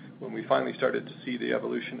 when we finally started to see the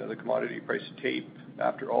evolution of the commodity price tape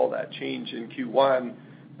after all that change in Q1,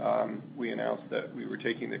 we announced that we were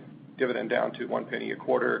taking the dividend down to 1 penny a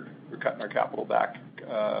quarter. We're cutting our capital back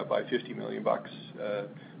by $50 million,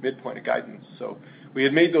 midpoint of guidance. So we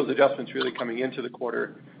had made those adjustments really coming into the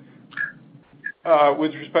quarter.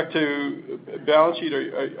 With respect to balance sheet,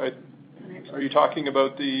 are you talking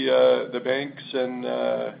about the banks and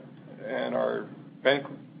our bank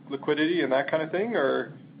liquidity and that kind of thing,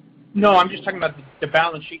 or? No, I'm just talking about the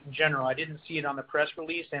balance sheet in general. I didn't see it on the press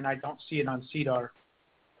release, and I don't see it on SEDAR.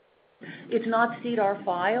 It's not SEDAR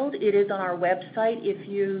filed. It is on our website. If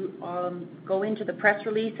you go into the press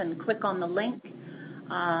release and click on the link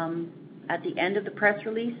at the end of the press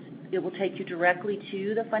release, it will take you directly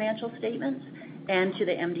to the financial statements and to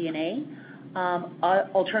the MD&A.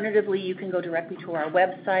 Alternatively, you can go directly to our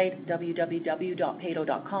website,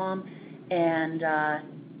 www.peyto.com, and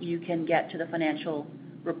you can get to the financial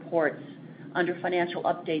reports. Under financial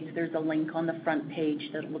updates, there's a link on the front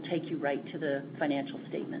page that will take you right to the financial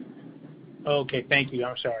statements. Okay, thank you.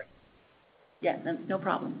 I'm sorry. Yeah, no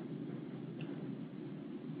problem.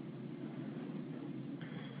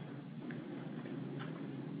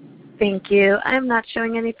 Thank you. I'm not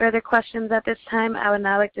showing any further questions at this time. I would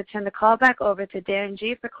now like to turn the call back over to Darren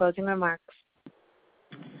Gee for closing remarks.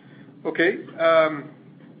 Okay.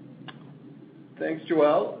 Thanks,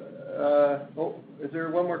 Joelle. Is there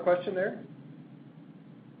one more question there?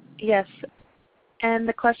 Yes. And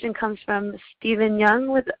the question comes from Stephen Young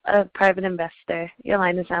with a private investor. Your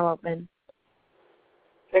line is now open.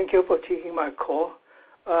 Thank you for taking my call.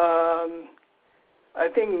 I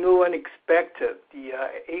think no one expected the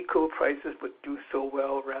AECO prices would do so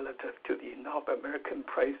well relative to the North American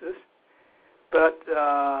prices. But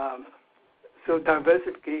so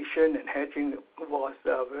diversification and hedging was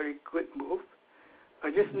a very good move. I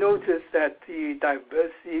just noticed that the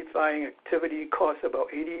diversifying activity cost about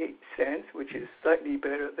 88 cents, which is slightly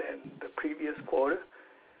better than the previous quarter.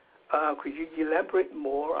 Could you elaborate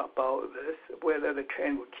more about this, whether the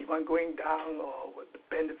trend will keep on going down or what the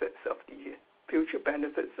benefits of the future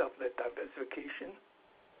benefits of the diversification?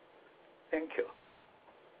 Thank you.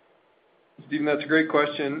 Stephen, that's a great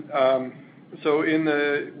question. So in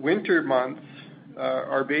the winter months,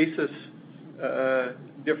 our basis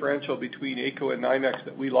differential between AECO and NYMEX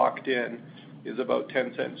that we locked in is about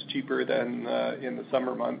 10 cents cheaper than in the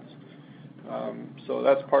summer months. So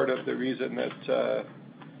that's part of the reason that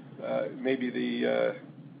maybe the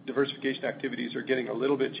diversification activities are getting a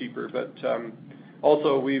little bit cheaper. But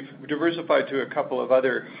also we've diversified to a couple of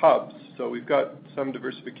other hubs. So we've got some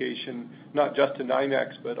diversification, not just to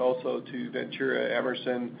NYMEX, but also to Ventura,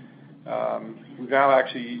 Emerson. We've now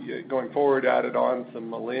actually, going forward, added on some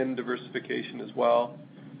Malin diversification as well.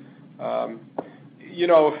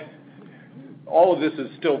 All of this is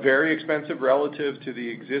still very expensive relative to the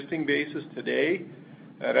existing basis today.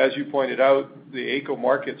 And as you pointed out, the AECO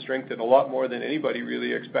market strengthened a lot more than anybody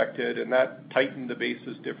really expected, and that tightened the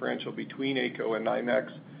basis differential between AECO and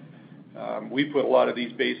NYMEX. We put a lot of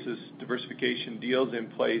these basis diversification deals in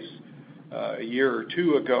place a year or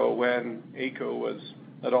two ago when AECO was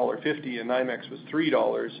 $1.50 and NYMEX was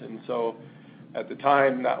 $3, and so at the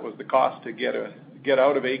time that was the cost to get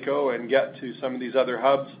out of AECO and get to some of these other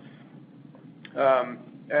hubs.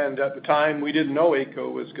 And at the time we didn't know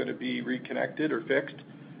AECO was going to be reconnected or fixed.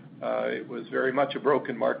 It was very much a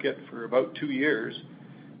broken market for about 2 years,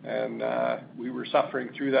 and we were suffering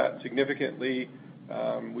through that significantly.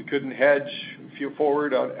 We couldn't hedge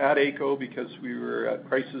forward at AECO because we were at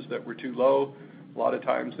prices that were too low. A lot of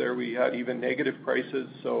times there we had even negative prices,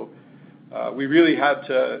 so we really had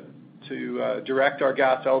to direct our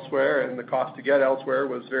gas elsewhere, and the cost to get elsewhere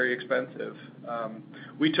was very expensive.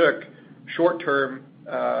 We took short-term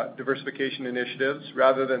diversification initiatives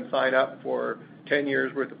rather than sign up for 10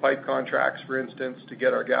 years worth of pipe contracts, for instance, to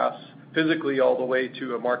get our gas physically all the way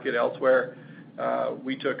to a market elsewhere.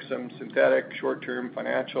 We took some synthetic short-term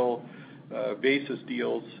financial basis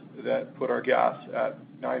deals that put our gas at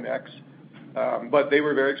NYMEX. But they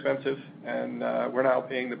were very expensive, and we're now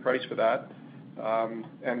paying the price for that,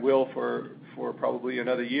 and will for probably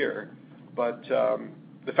another year. But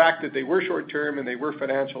the fact that they were short-term and they were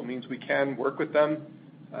financial means we can work with them.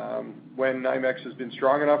 When NYMEX has been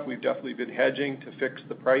strong enough, we've definitely been hedging to fix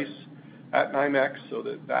the price at NYMEX, so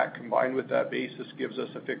that combined with that basis gives us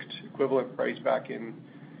a fixed equivalent price back in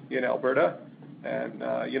Alberta. And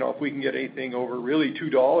if we can get anything over really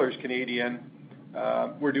 $2 Canadian,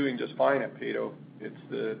 we're doing just fine at Peyto. It's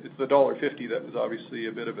the $1.50 that was obviously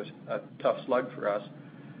a bit of a tough slug for us.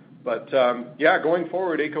 But going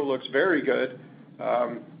forward, AECO looks very good.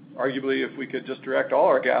 arguably, if we could just direct all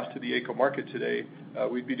our gas to the AECO market today,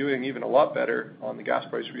 we'd be doing even a lot better on the gas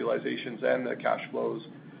price realizations and the cash flows.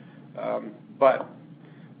 But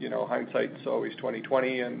hindsight's always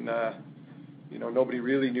 20/20, and nobody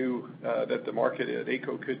really knew that the market at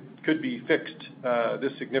AECO could be fixed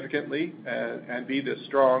this significantly and be this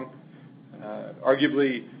strong.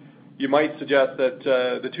 Arguably, you might suggest that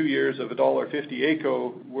the 2 years of $1.50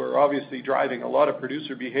 AECO were obviously driving a lot of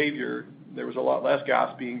producer behavior. There was a lot less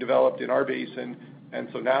gas being developed in our basin, and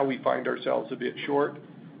so now we find ourselves a bit short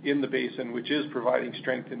in the basin, which is providing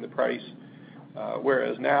strength in the price.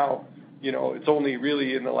 Whereas now, it's only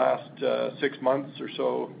really in the last 6 months or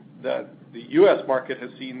so that the U.S. market has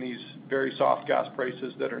seen these very soft gas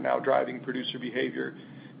prices that are now driving producer behavior.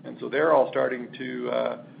 And so they're all starting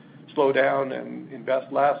to slow down and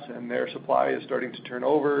invest less, and their supply is starting to turn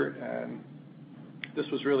over. And this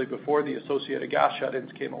was really before the Associated Gas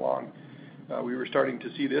shut-ins came along. We were starting to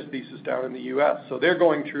see this thesis down in the U.S. So they're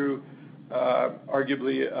going through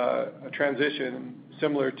arguably a transition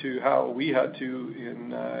similar to how we had to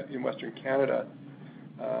in Western Canada.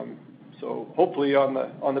 So hopefully on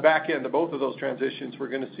the back end of both of those transitions, we're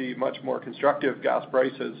going to see much more constructive gas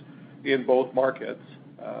prices in both markets.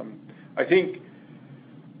 I think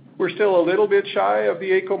we're still a little bit shy of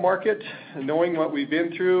the AECO market, knowing what we've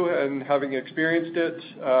been through and having experienced it.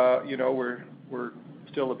 We're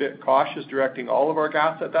still a bit cautious directing all of our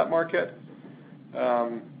gas at that market.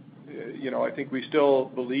 I think we still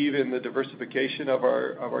believe in the diversification of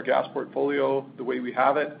our gas portfolio the way we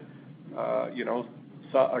have it.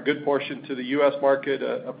 A good portion to the U.S. market,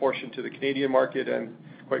 a portion to the Canadian market, and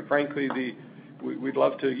quite frankly, we'd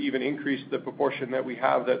love to even increase the proportion that we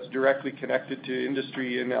have that's directly connected to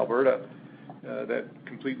industry in Alberta that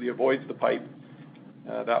completely avoids the pipe.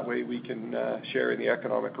 That way we can share in the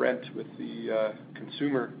economic rent with the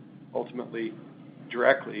consumer ultimately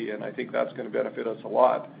directly, and I think that's going to benefit us a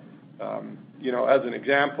lot. As an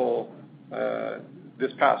example,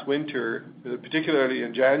 this past winter, particularly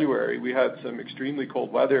in January, we had some extremely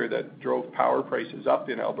cold weather that drove power prices up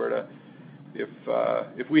in Alberta.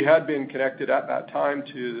 If we had been connected at that time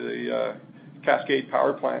to the Cascade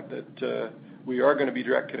Power Plant that we are going to be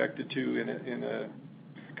direct connected to in a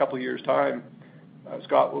couple of years' time,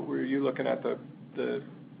 Scott, what were you looking at, the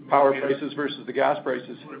power prices versus the gas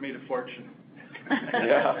prices? Would have made a fortune.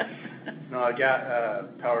 Yeah. No,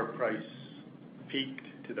 power price peaked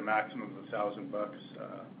to the maximum of $1,000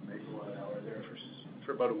 megawatt hour there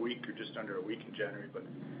for about a week or just under a week in January. But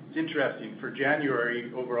it's interesting. For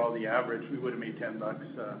January, overall, the average, we would have made $10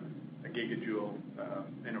 a gigajoule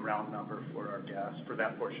in a round number for our gas for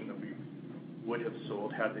that portion that we would have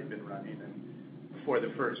sold had they been running. And for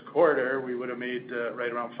the first quarter, we would have made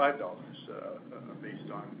right around $5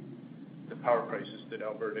 based on the power prices that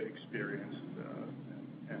Alberta experienced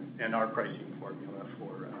and our pricing formula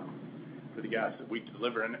for the gas that we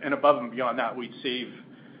deliver. And above and beyond that, we'd save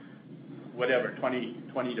whatever, 20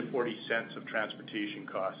 to 40 cents of transportation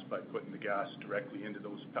costs by putting the gas directly into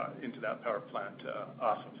that power plant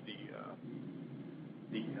off of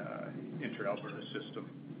the inter-Alberta system.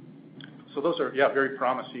 So those are, very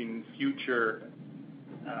promising future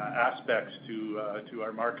aspects to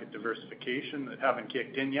our market diversification that haven't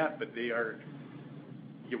kicked in yet, but they are.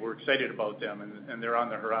 We're excited about them, and they're on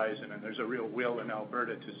the horizon. And there's a real will in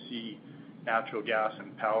Alberta to see natural gas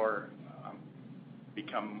and power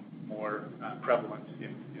become more prevalent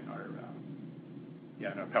in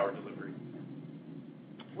our power delivery.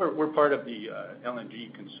 We're part of the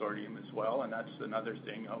LNG consortium as well, and that's another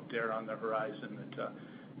thing out there on the horizon. That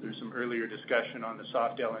there's some earlier discussion on the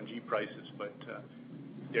soft LNG prices, but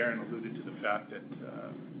Darren alluded to the fact that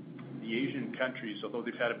the Asian countries, although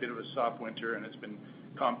they've had a bit of a soft winter and it's been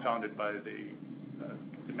compounded by the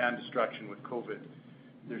demand destruction with COVID,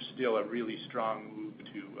 there's still a really strong move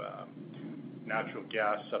to natural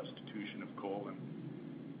gas substitution of coal, and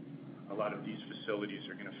a lot of these facilities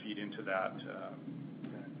are going to feed into that.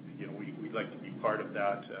 We'd like to be part of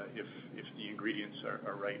that if the ingredients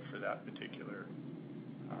are right for that particular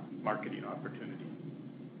marketing opportunity.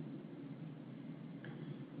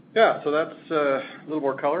 Yeah, so that's a little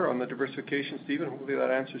more color on the diversification, Stephen. Hopefully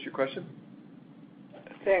that answers your question.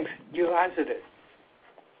 Thanks. You answered it.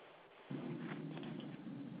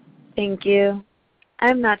 Thank you.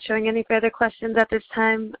 I'm not showing any further questions at this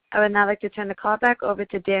time. I would now like to turn the call back over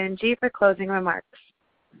to Darren Gee for closing remarks.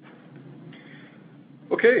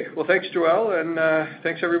 Okay. Well, thanks, Joelle, and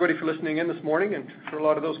thanks everybody for listening in this morning and for a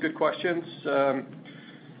lot of those good questions.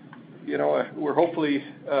 We're hopefully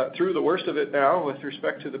through the worst of it now with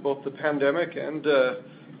respect to both the pandemic and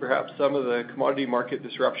perhaps some of the commodity market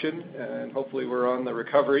disruption, and hopefully we're on the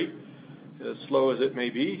recovery. as slow as it may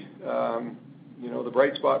be. The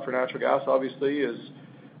bright spot for natural gas, obviously, is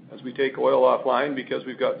as we take oil offline because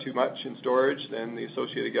we've got too much in storage, then the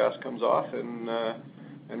associated gas comes off, and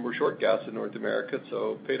we're short gas in North America.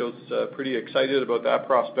 So Peyto's pretty excited about that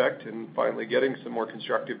prospect and finally getting some more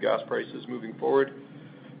constructive gas prices moving forward.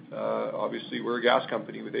 Obviously, we're a gas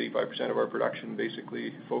company with 85% of our production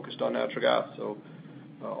basically focused on natural gas. So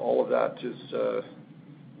all of that is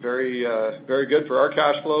very good for our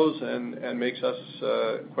cash flows and makes us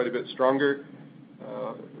quite a bit stronger.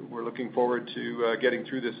 We're looking forward to getting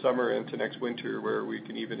through this summer into next winter where we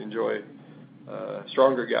can even enjoy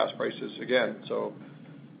stronger gas prices again. So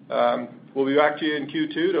we'll be back to you in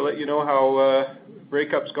Q2 to let you know how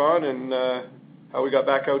breakup's gone and how we got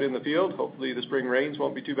back out in the field. Hopefully the spring rains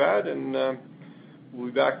won't be too bad, and we'll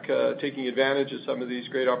be back taking advantage of some of these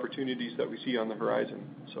great opportunities that we see on the horizon.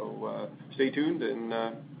 So stay tuned, and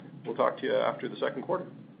we'll talk to you after the second quarter.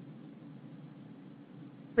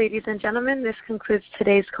 Ladies and gentlemen, this concludes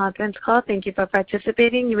today's conference call. Thank you for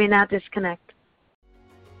participating. You may now disconnect.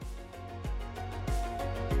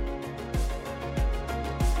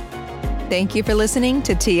 Thank you for listening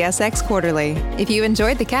to TSX Quarterly. If you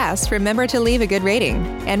enjoyed the cast, remember to leave a good rating.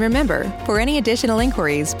 And remember, for any additional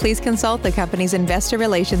inquiries, please consult the company's investor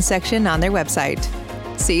relations section on their website.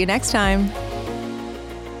 See you next time.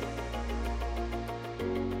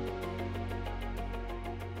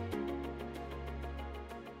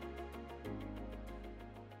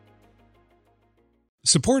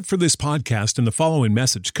 Support for this podcast and the following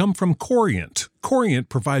message come from Corient. Corient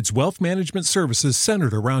provides wealth management services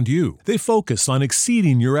centered around you. They focus on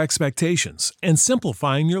exceeding your expectations and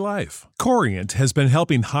simplifying your life. Corient has been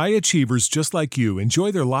helping high achievers just like you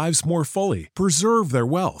enjoy their lives more fully, preserve their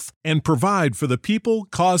wealth, and provide for the people,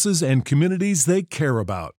 causes, and communities they care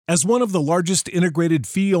about. As one of the largest integrated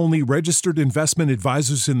fee-only registered investment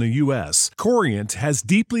advisors in the U.S., Corient has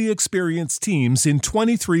deeply experienced teams in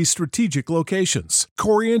 23 strategic locations.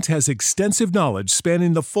 Corient has extensive knowledge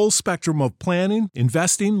spanning the full spectrum of planning,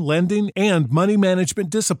 investing, lending, and money management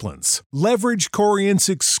disciplines. Leverage Corient's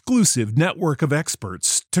exclusive network of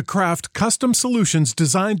experts to craft custom solutions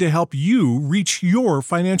designed to help you reach your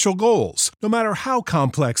financial goals, no matter how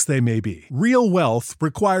complex they may be. Real wealth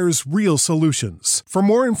requires real solutions. For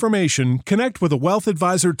more information, connect with a wealth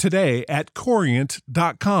advisor today at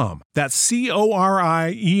Corient.com. That's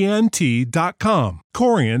Corient.com.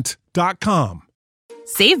 Corient.com.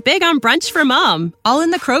 Save big on brunch for mom, all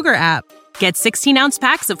in the Kroger app. Get 16-ounce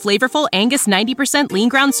packs of flavorful Angus 90% lean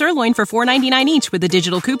ground sirloin for $4.99 each with a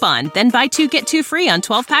digital coupon. Then buy 2, get 2 free on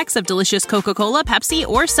 12 packs of delicious Coca-Cola, Pepsi,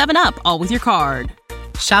 or 7-Up, all with your card.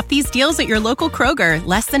 Shop these deals at your local Kroger,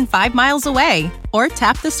 less than 5 miles away. Or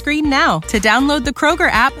tap the screen now to download the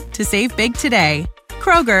Kroger app to save big today.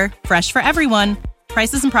 Kroger, fresh for everyone.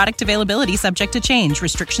 Prices and product availability subject to change.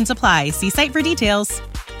 Restrictions apply. See site for details.